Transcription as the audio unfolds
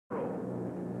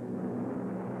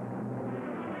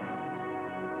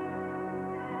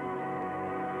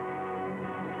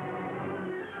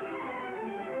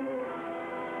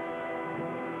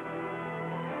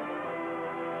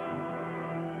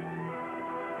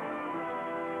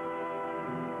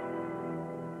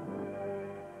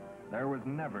There was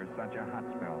never such a hot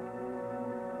spell.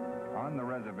 On the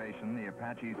reservation, the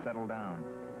Apaches settled down.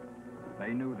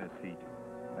 They knew this heat.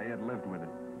 They had lived with it.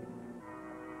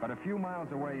 But a few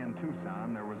miles away in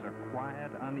Tucson, there was a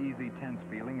quiet, uneasy, tense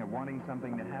feeling of wanting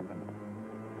something to happen.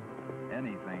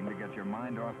 Anything to get your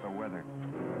mind off the weather.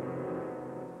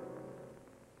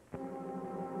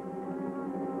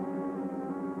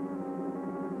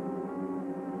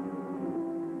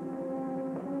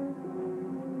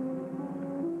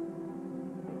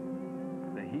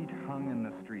 The heat hung in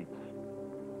the streets,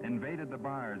 invaded the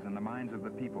bars and the minds of the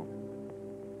people.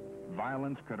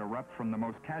 Violence could erupt from the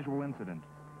most casual incident.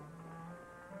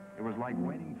 It was like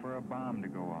waiting for a bomb to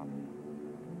go off.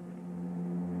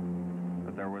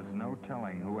 But there was no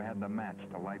telling who had the match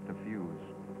to light the fuse.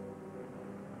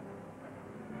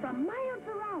 From miles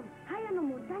around, high on the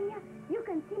montaña, you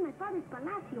can see my father's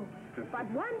palacio. But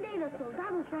one day the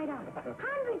soldados ride out,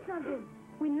 hundreds of them,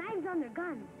 with knives on their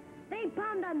guns. They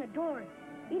pound on the door.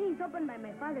 It is opened by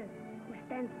my father, who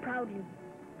stands proudly.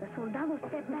 The soldados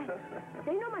step back.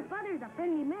 They know my father is a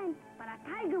friendly man, but a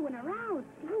tiger when aroused.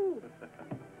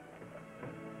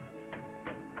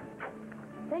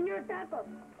 Señor Taco,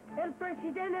 el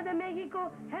presidente de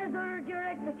Mexico has ordered your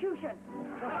execution.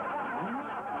 No,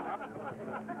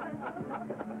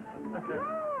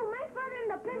 my father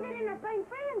and the president are fine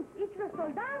friends. It's the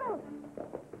soldados.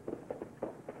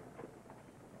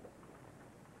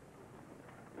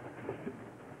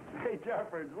 Hey,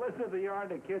 Jeffords, listen to the yarn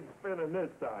the kid's spinning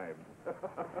this time.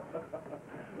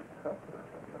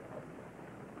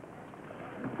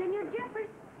 Senor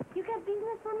Jeffords, you got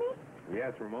business for me?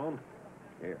 Yes, Ramon.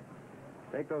 Here.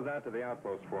 Take those out to the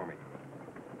outpost for me.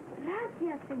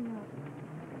 Gracias, senor.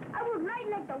 I would ride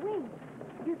like the wind.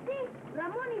 You see,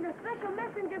 Ramon is a special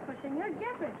messenger for Senor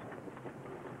Jeffords.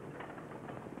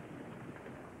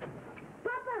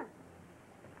 Papa!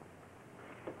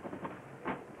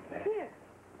 Here.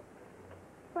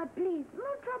 But please,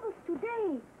 no troubles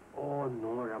today. Oh, no,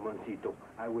 Ramoncito.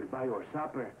 I will buy your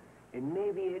supper. And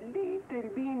maybe a little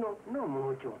vino. No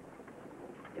mucho.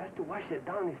 Just to wash it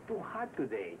down is too hot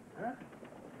today, huh?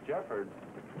 Jeffords,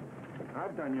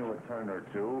 I've done you a turn or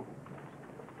two.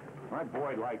 My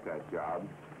boy liked that job.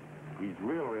 He's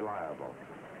real reliable.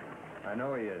 I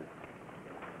know he is.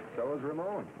 So is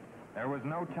Ramon. There was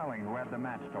no telling who had the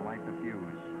match to light the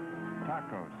fuse.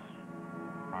 Tacos.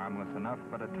 Harmless enough,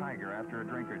 but a tiger after a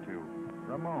drink or two.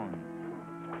 Ramon.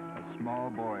 A small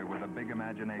boy with a big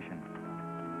imagination.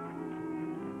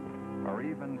 Or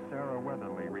even Sarah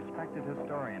Weatherly, respected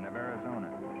historian of Arizona.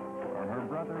 Or her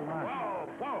brother Roger. Whoa,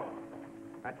 whoa!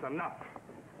 That's enough.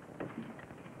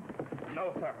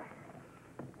 No, sir.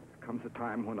 Comes a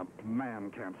time when a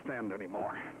man can't stand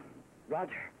anymore.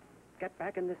 Roger, get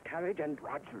back in this carriage and...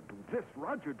 Roger, do this,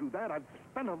 Roger, do that. I've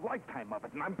spent a lifetime of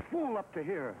it, and I'm full up to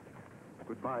here.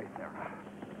 Goodbye, Sarah.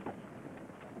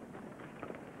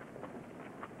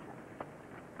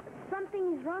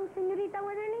 Something is wrong, Senorita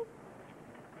Weatherly?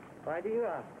 Why do you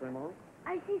ask, Ramon?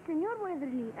 I see, Senor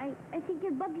Weatherly. I think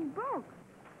your buggy's broke.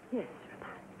 Yes,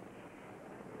 Ramon.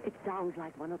 It sounds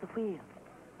like one of the wheels.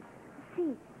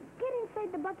 See, get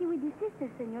inside the buggy with your sister,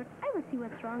 Senor. I will see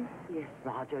what's wrong. Yes,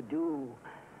 Roger, do.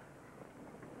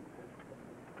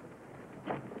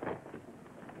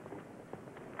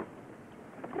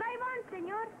 Drive on,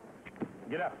 Senor.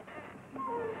 Get up.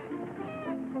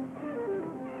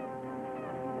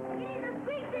 It is a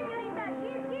squeak, Senorita. She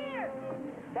is here.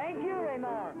 Thank you,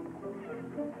 Ramon.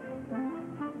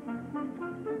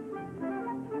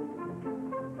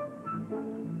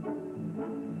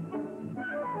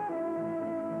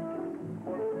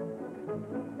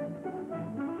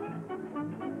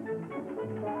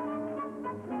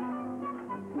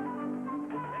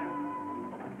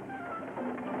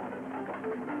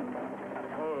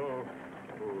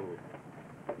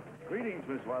 Greetings,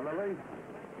 Miss Weatherly.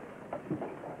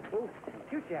 Oh,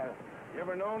 thank you, Sheriff. You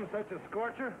ever known such a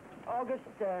scorcher? August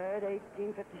 3rd,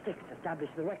 1856,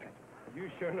 established the record. You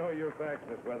sure know your facts,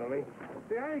 Miss Weatherly.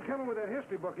 See, I ain't coming with that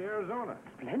history book of Arizona.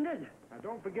 Splendid. Now,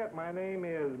 don't forget my name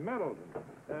is Middleton.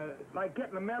 Like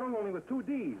getting a medal, only with 2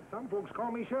 D's. Some folks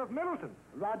call me Sheriff Middleton.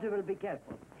 Roger will be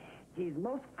careful. He's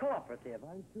most cooperative,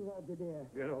 aren't you, Roger, dear?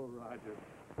 Good old Roger.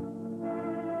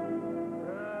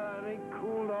 They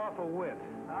cooled off a whit.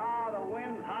 Oh, the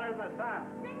wind's hotter than the sun.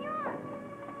 Senor!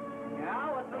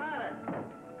 Yeah, what's the matter?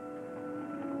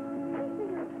 Hey,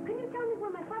 Senor, can you tell me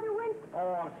where my father went?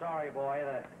 Oh, I'm sorry, boy.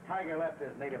 The tiger left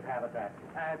his native habitat.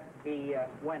 He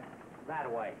went that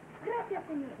way. Gracias,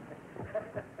 Senor.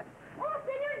 Oh,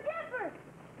 Senor Jeffords!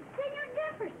 Senor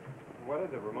Jeffords! What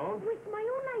is it, Ramon? With my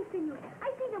own eyes, Senor,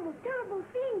 I see the most terrible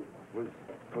thing. Was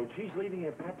Cochise leading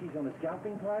Apaches on a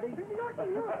scalping party? Looky,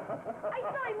 look. I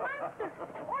saw a monster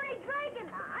or a dragon.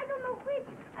 I don't know which.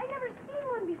 I never seen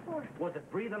one before. Was it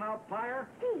breathing out fire?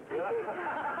 See, I think so.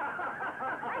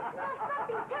 I smell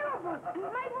something terrible.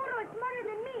 My burro is smarter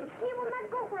than me. He will not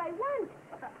go where I want.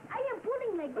 I am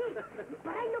pulling like this,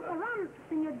 but I look around,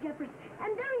 Senor Jeffers,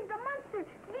 and there is the monster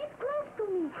this close to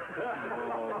me.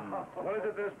 What is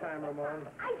it this time, Ramon?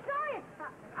 I saw it.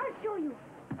 I'll show you.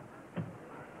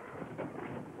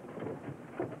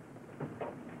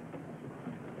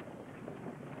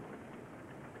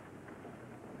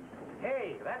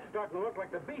 Hey, that's starting to look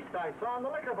like the beast I saw in the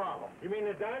liquor bottle. You mean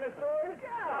the dinosaur?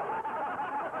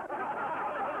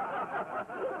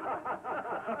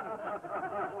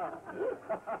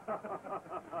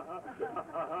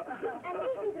 And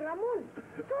this is Ramon.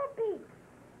 So big.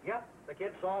 Yep, the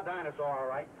kid saw a dinosaur, all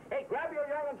right. Hey, grab your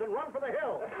young'uns and run for the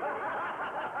hills.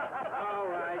 All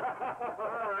right,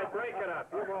 break it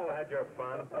up. You've all had your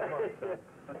fun. Come on, son.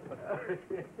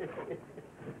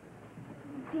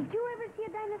 Did you ever see a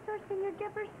dinosaur, Senor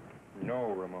Jeffers?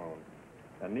 No, Ramon.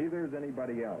 And neither is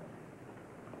anybody else.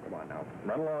 Come on now.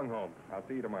 Run along home. I'll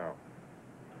see you tomorrow.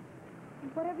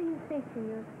 Whatever you say,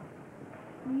 Senor.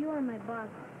 You are my boss.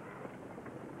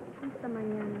 Hasta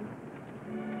mañana.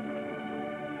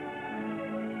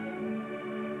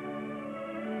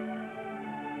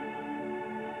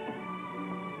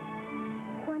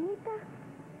 Juanita,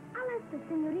 I'll ask the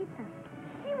señorita.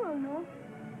 She will know.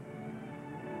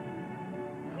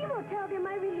 She will tell them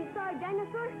I really saw a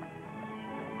dinosaur.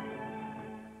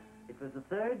 It was the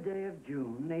 3rd day of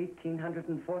June,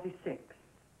 1846,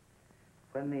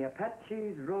 when the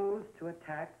Apaches rose to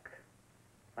attack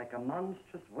like a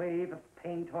monstrous wave of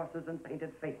paint horses and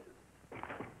painted faces.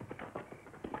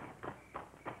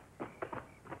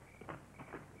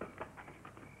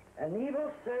 An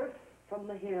evil surf from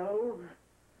the hills,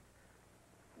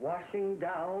 washing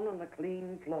down on the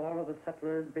clean floor of the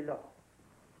settlers below.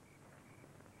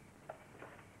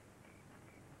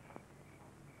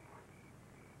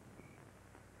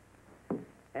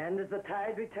 And as the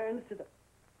tide returns to the...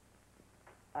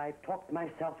 I've talked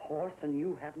myself hoarse, and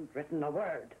you haven't written a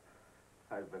word.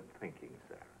 I've been thinking,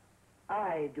 Sarah.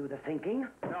 I do the thinking.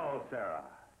 No, Sarah.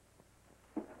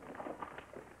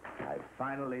 I've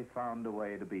finally found a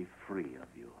way to be free of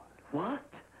you.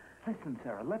 What? Listen,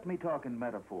 Sarah, let me talk in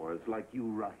metaphors like you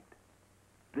write.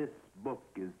 This book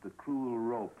is the cruel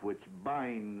rope which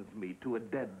binds me to a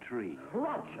dead tree.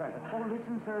 Roger! Oh,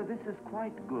 listen, sir, this is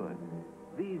quite good.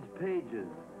 These pages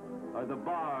are the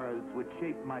bars which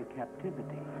shape my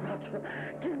captivity. Roger,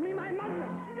 give me my money!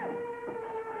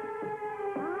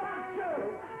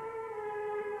 Roger!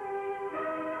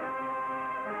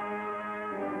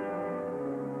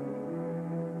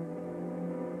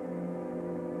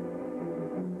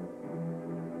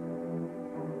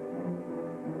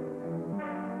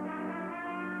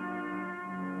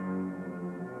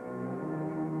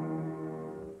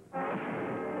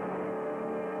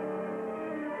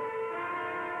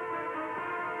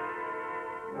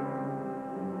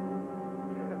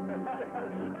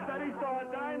 Said he saw a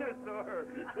dinosaur.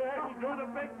 There, he drew the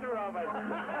picture of it.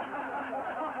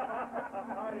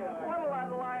 What'll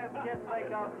that lion kid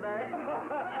make up there?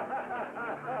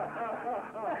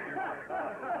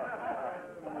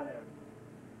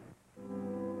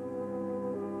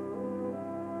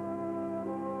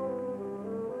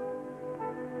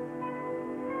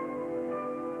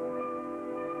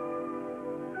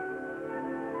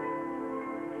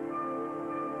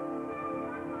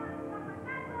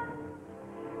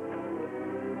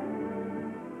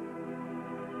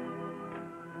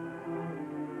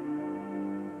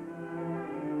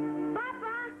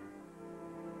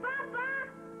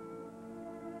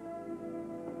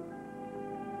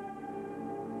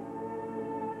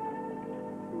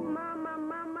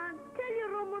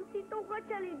 What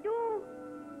shall he do?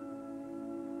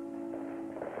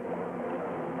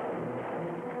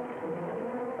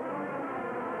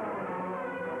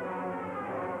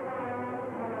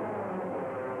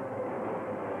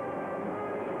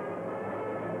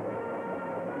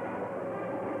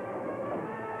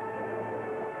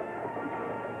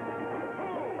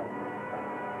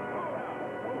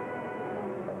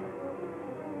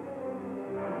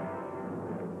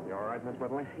 You all right, Miss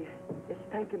Whitley? Yes,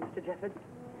 thank you, Mr. Jefford.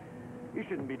 You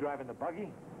shouldn't be driving the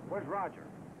buggy. Where's Roger?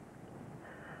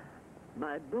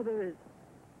 My brother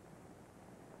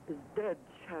is dead,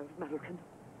 Sheriff Middleton.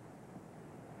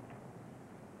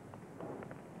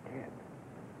 Dead.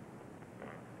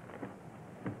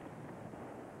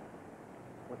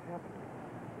 What happened?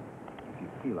 If you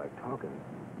feel like talking.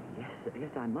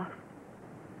 Yes, I must.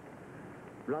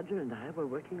 Roger and I were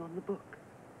working on the book.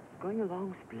 going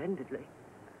along splendidly.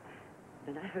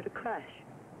 Then I heard a crash.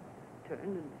 Turned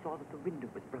and saw that the window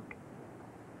was broken.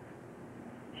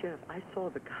 Sheriff, I saw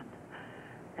the gun.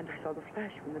 And I saw the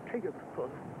flash when the trigger was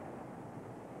pulled.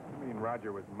 You mean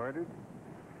Roger was murdered?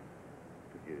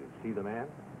 Did you see the man?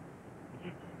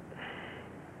 Yes.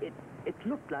 It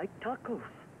looked like Tacos.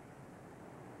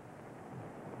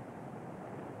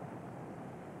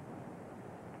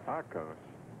 Tacos?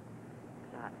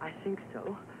 I think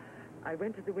so. I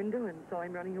went to the window and saw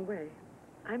him running away.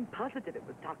 I'm positive it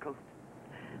was Tacos.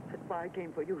 That's why I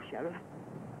came for you, Sheriff.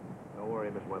 Don't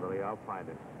worry, Miss Weatherly. I'll find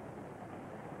it.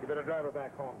 You better drive her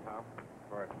back home, Tom.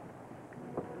 All right.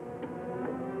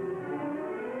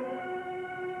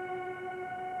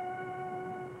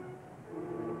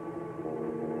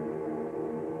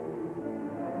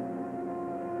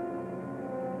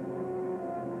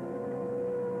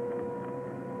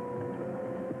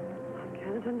 I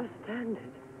can't understand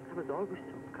it. I was always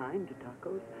so kind to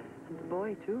Tacos, and the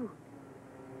boy, too.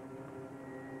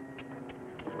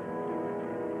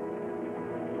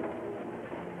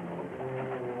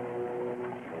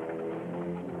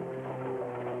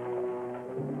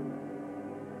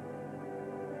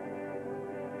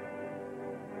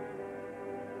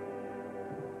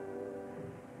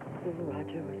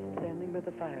 Roger was standing by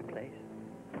the fireplace.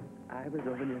 I was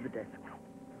over near the desk.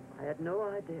 I had no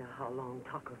idea how long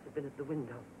Tacos had been at the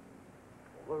window,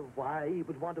 or why he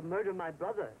would want to murder my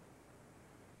brother.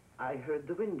 I heard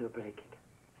the window breaking,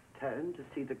 turned to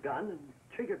see the gun and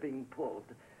trigger being pulled.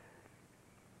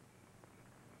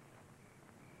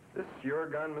 This your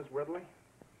gun, Miss Weatherly?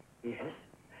 Yes.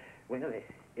 Well,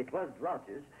 it was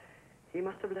Roger's. He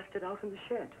must have left it out in the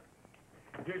shed.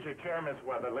 Here's your chair, Miss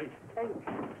Weatherly. Thank you.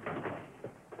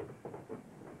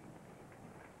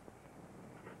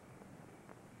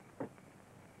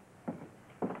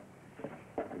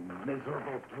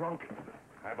 Miserable drunk.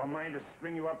 I have a mind to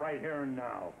string you up right here and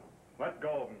now. Let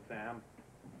go of him, Sam.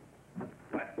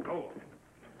 Let go of him.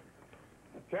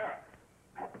 Sheriff.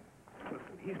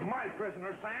 Listen, he's my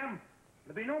prisoner, Sam.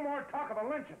 There'll be no more talk of a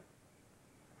lynching.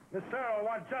 Miss Sarah will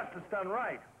want justice done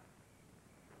right.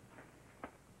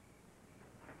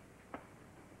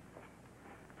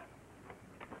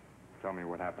 Tell me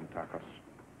what happened, Tacos.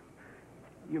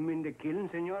 You mean the killing,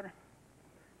 senor?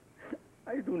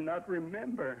 I do not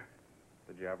remember.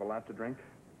 Did you have a lot to drink?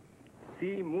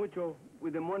 Sí, mucho,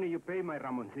 with the money you pay my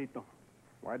Ramoncito.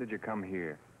 Why did you come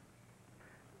here?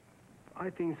 I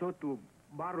think so, to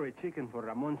borrow a chicken for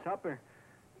Ramon's supper.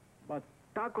 But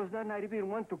Tacos does not even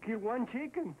want to kill one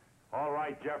chicken. All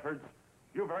right, Jeffords.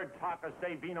 You've heard Tacos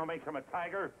say Vino makes him a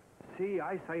tiger. See,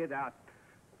 I say that.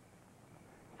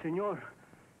 Senor,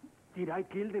 did I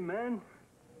kill the man?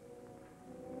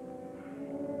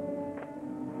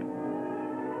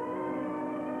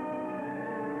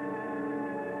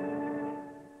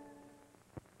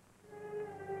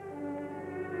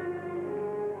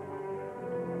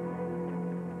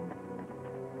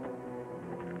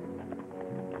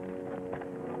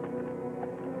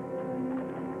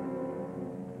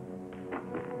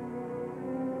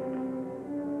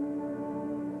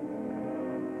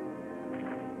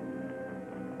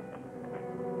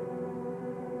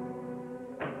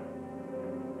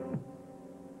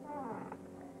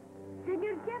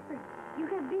 You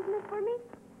have business for me?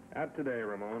 Not today,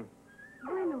 Ramon.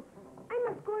 Bueno, I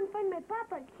must go and find my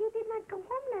papa. He did not come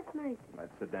home last night.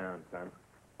 Let's sit down, son.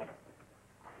 Now,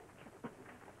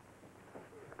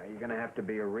 you're going to have to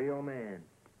be a real man.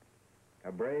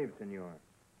 A brave, senor.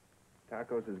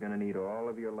 Tacos is going to need all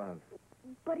of your love.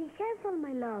 But he has all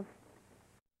my love.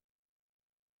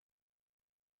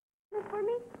 Business for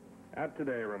me? Not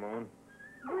today, Ramon.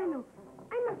 Bueno,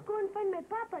 I must go and find my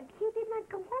papa. He did not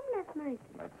come home last night.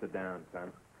 Let's sit down,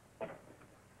 son.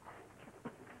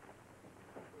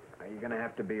 Now, you're going to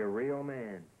have to be a real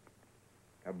man.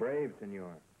 A brave,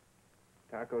 senor.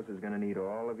 Tacos is going to need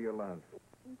all of your love.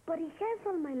 But he has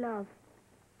all my love.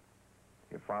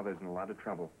 Your father's in a lot of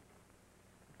trouble.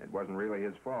 It wasn't really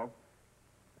his fault.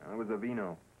 It was the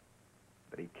Vino.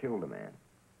 But he killed a man.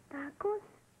 Tacos?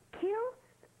 Kill?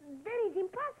 That is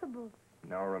impossible.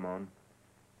 No, Ramon.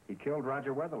 He killed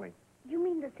Roger Weatherly. You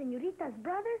mean the señorita's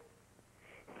brother?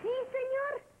 Si,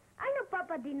 senor. I know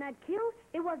Papa did not kill.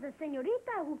 It was the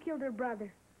señorita who killed her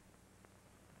brother.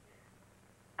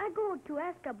 I go to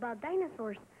ask about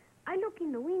dinosaurs. I look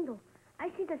in the window. I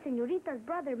see the señorita's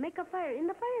brother make a fire in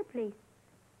the fireplace.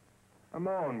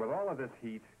 Ramon, with all of this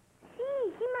heat...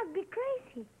 See, he must be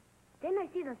crazy. Then I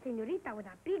see the señorita with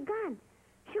a big gun.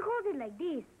 She holds it like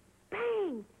this.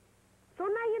 Bang! So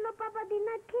now you know Papa did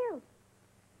not kill.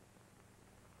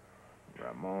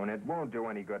 Ramon, it won't do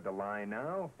any good to lie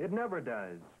now. It never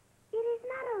does. It is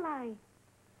not a lie.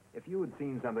 If you had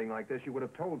seen something like this, you would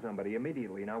have told somebody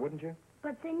immediately, now wouldn't you?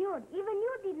 But, senor, even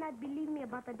you did not believe me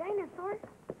about the dinosaur.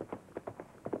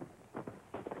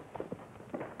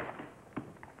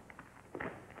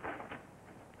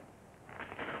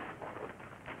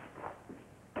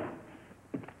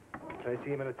 Can I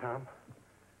see a minute, Tom?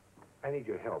 I need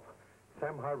your help.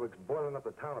 Sam Hardwick's boiling up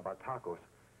the town about tacos.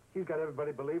 He's got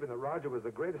everybody believing that Roger was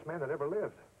the greatest man that ever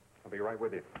lived. I'll be right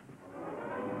with you.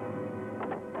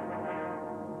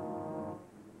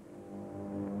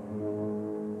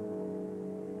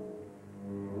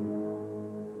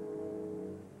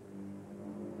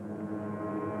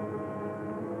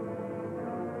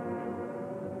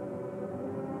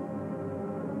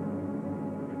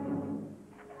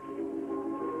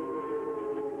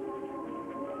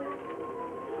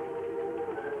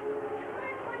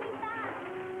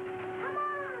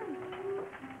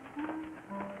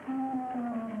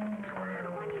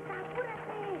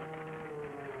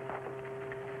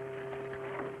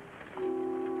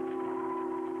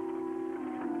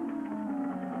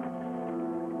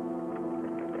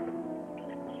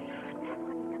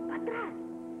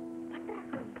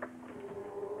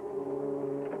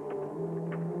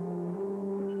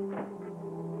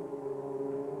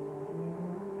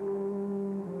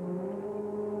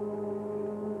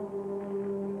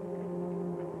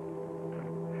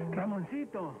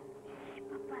 Ramoncito. Shh,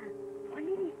 Papa. When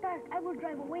it is dark, I will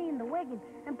drive away in the wagon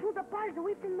and pull the bars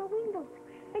away from the windows.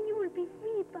 And you will be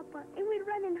free, Papa, and we'll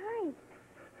run and hide.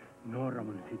 No,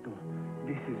 Ramoncito.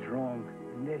 This is wrong.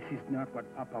 This is not what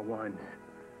Papa wants.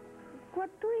 What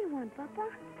do you want, Papa?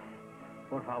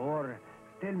 Por favor,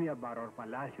 tell me about our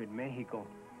palacio in Mexico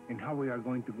and how we are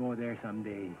going to go there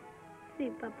someday. Si,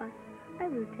 Papa. I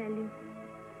will tell you.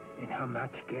 And how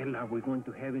much cattle are we going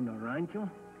to have in our rancho?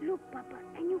 Look, Papa,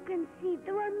 and you can see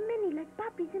there are many like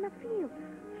poppies in a field.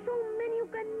 So many you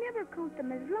can never count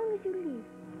them as long as you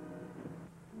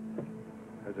live.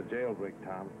 There's a jailbreak,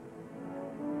 Tom.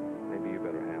 Maybe you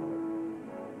better handle it.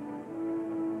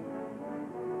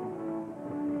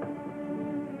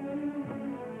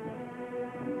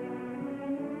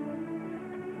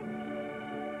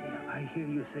 I hear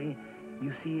you say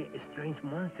you see a strange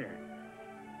monster.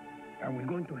 Are we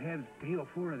going to have 3 or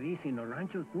 4 of these in our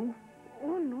rancho, too?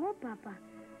 Oh, no, Papa.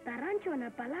 The rancho and el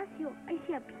palacio I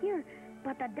see up here.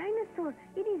 But the dinosaur,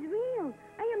 it is real.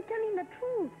 I am telling the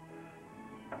truth.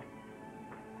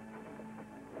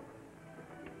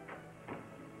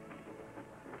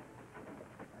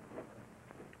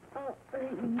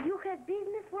 You have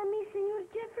business for me, Senor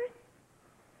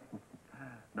Jeffers?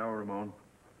 No, Ramon.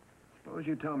 Suppose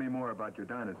you tell me more about your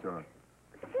dinosaur.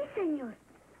 Si, senor.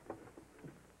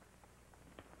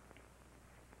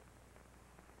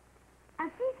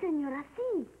 Así, senor,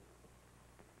 así.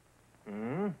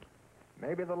 Hmm?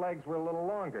 Maybe the legs were a little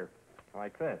longer,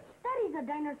 like this. That is a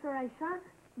dinosaur I saw,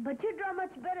 but you draw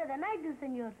much better than I do,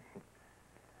 senor.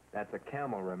 That's a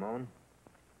camel, Ramon.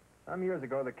 Some years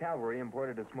ago, the cavalry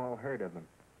imported a small herd of them.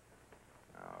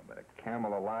 Oh, but a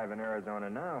camel alive in Arizona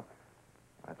now,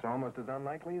 that's almost as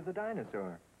unlikely as a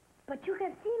dinosaur. But you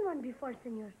have seen one before,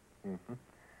 senor. Mm-hmm.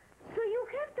 So you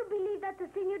have to believe that the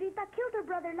senorita killed her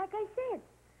brother, like I said.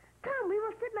 Come, we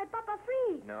will set my papa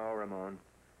free. No, Ramon.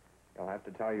 You'll have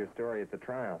to tell your story at the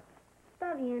trial.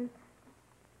 Está bien.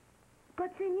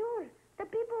 But, senor, the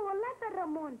people will laugh at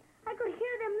Ramon. I could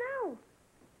hear them now.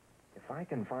 If I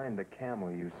can find the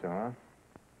camel you saw,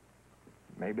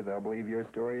 maybe they'll believe your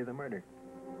story of the murder.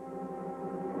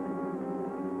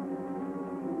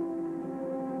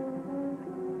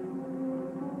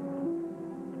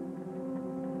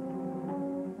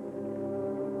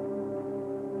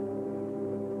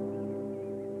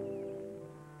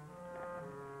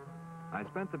 I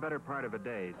spent the better part of a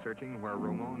day searching where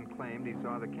Ramon claimed he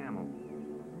saw the camel.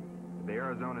 The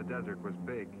Arizona desert was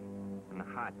big and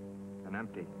hot and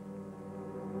empty.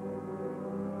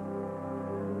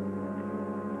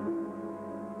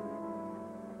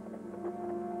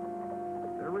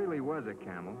 If there really was a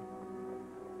camel,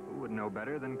 who would know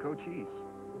better than Cochise?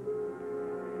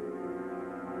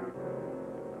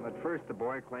 Well, at first, the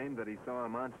boy claimed that he saw a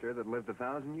monster that lived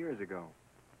 1,000 years ago.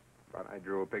 But I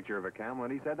drew a picture of a camel,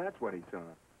 and he said that's what he saw.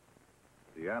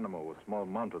 The animal with small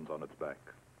mountains on its back.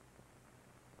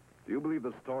 Do you believe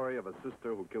the story of a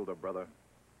sister who killed her brother?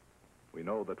 We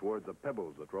know that words are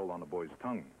pebbles that roll on a boy's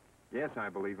tongue. Yes, I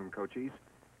believe him, Cochise.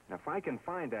 And if I can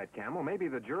find that camel, maybe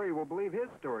the jury will believe his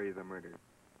story of the murder.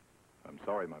 I'm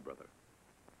sorry, my brother,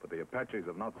 but the Apaches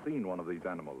have not seen one of these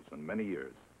animals in many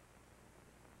years.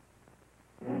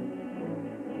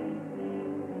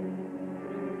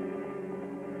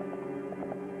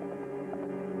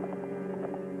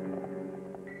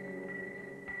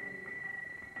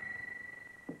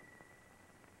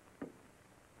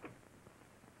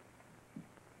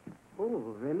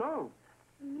 Raymond.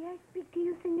 May I speak to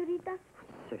you, senorita?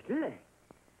 Certainly.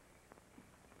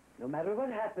 No matter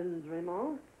what happens,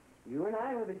 Raymond, you and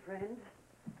I will be friends.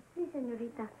 Si,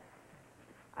 senorita.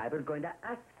 I was going to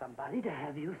ask somebody to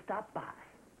have you stop by.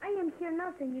 I am here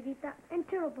now, senorita. I'm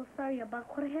terrible sorry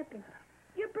about what happened.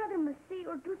 Your brother must say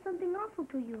or do something awful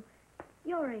to you.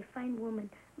 You're a fine woman.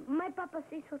 My papa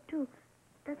says so, too.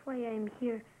 That's why I am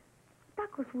here.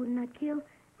 Tacos would not kill,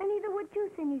 and neither would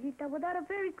you, senorita, without a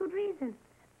very good reason.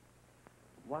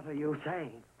 What are you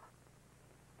saying?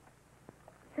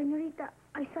 Senorita,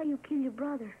 I saw you kill your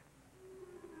brother.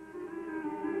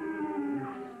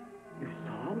 You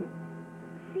saw me?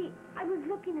 See, I was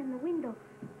looking in the window.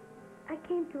 I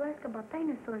came to ask about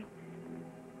dinosaurs.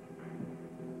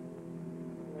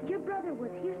 Your brother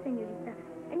was here, senorita,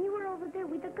 and you were over there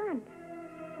with a gun.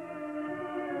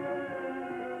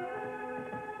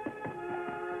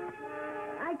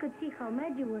 I could see how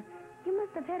mad you were. You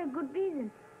must have had a good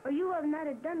reason, or you have not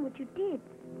have done what you did.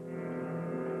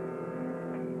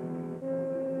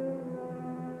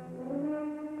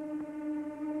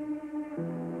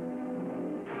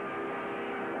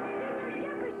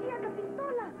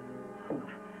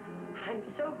 I'm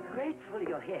so grateful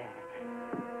you're here.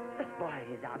 This boy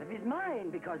is out of his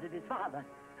mind because of his father.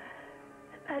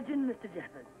 Imagine, Mr.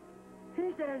 Jeffers.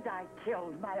 He says I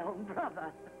killed my own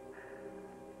brother.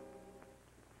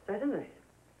 Certainly.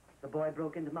 The boy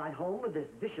broke into my home with this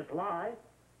vicious lie.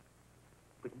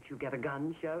 Wouldn't you get a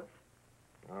gun, Sheriff?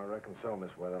 I reckon so, Miss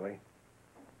Weatherly.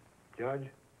 Judge?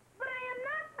 But I am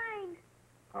not lying.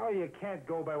 Oh, you can't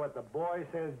go by what the boy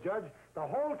says, Judge. The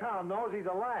whole town knows he's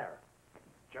a liar.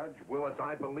 Judge Willis,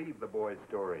 I believe the boy's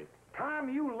story. Tom,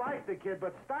 you like the kid,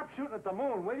 but stop shooting at the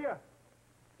moon, will you?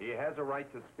 He has a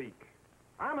right to speak.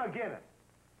 I'm again it.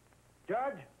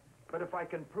 Judge? But if I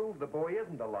can prove the boy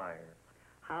isn't a liar.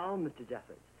 How, Mr.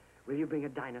 Jeffers? Will you bring a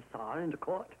dinosaur into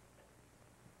court?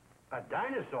 A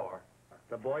dinosaur?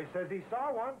 The boy says he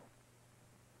saw one.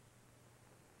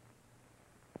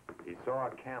 He saw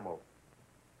a camel.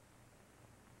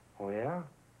 Oh, yeah?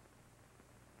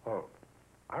 Oh,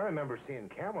 I remember seeing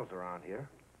camels around here.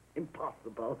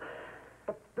 Impossible.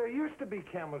 But there used to be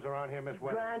camels around here, Miss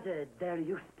Weatherly. Granted, there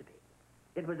used to be.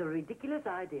 It was a ridiculous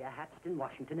idea hatched in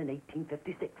Washington in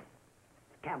 1856.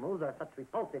 Camels are such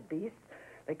repulsive beasts,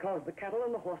 they caused the cattle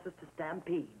and the horses to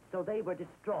stampede, so they were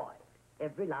destroyed,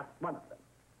 every last one of them.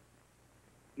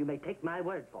 You may take my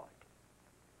word for it.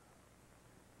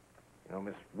 You know,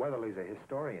 Miss Weatherly's a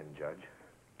historian, Judge.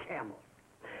 Camels.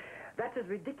 That's as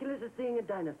ridiculous as seeing a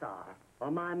dinosaur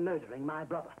or my murdering my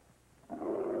brother.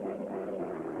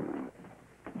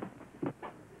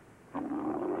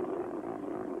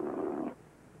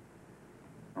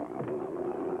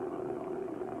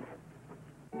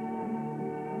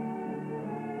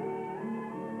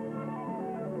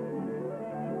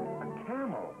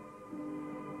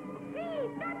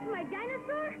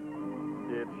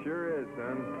 It sure is,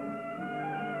 son.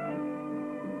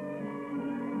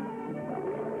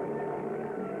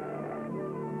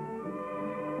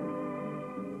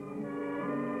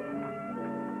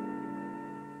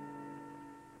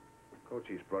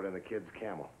 Cochise brought in the kid's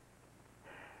camel.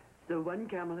 So one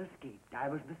camel escaped. I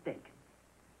was mistaken.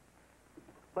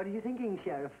 What are you thinking,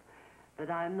 Sheriff?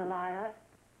 That I'm the liar?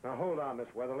 Now, hold on, Miss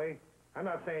Weatherly. I'm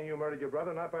not saying you murdered your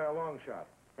brother, not by a long shot.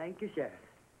 Thank you, Sheriff.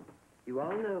 You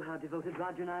all know how devoted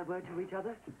Roger and I were to each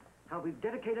other, how we've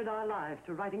dedicated our lives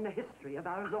to writing the history of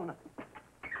Arizona.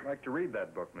 I'd like to read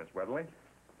that book, Miss Weatherly.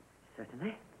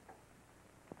 Certainly.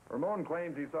 Ramon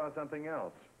claims he saw something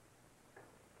else.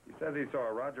 He says he saw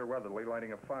Roger Weatherly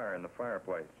lighting a fire in the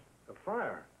fireplace. A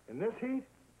fire? In this heat?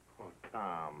 Oh,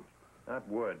 Tom. Not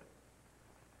wood.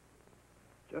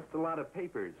 Just a lot of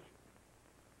papers.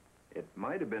 It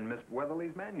might have been Miss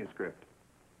Weatherly's manuscript.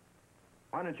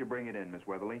 Why don't you bring it in, Miss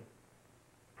Weatherly?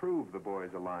 Prove the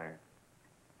boy's a liar.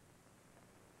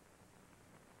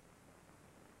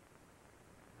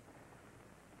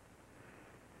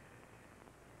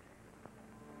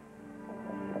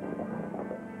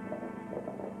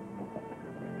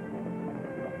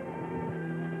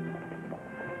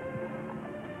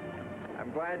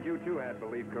 I'm glad you too had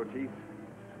belief, Cochise.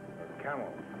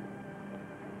 Camel.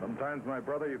 Sometimes, my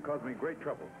brother, you cause me great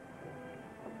trouble.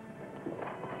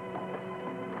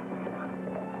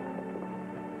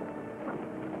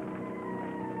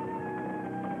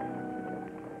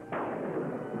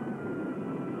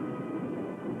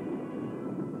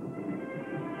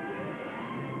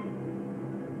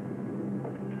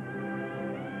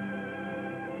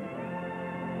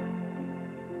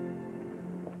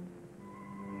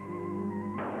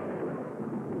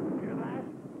 Hear that?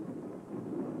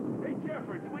 Hey,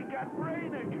 Jeffers, we got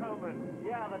rain again. coming.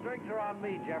 Yeah, the drinks are on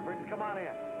me, Jeffords. Come on in.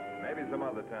 Maybe some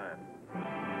other time.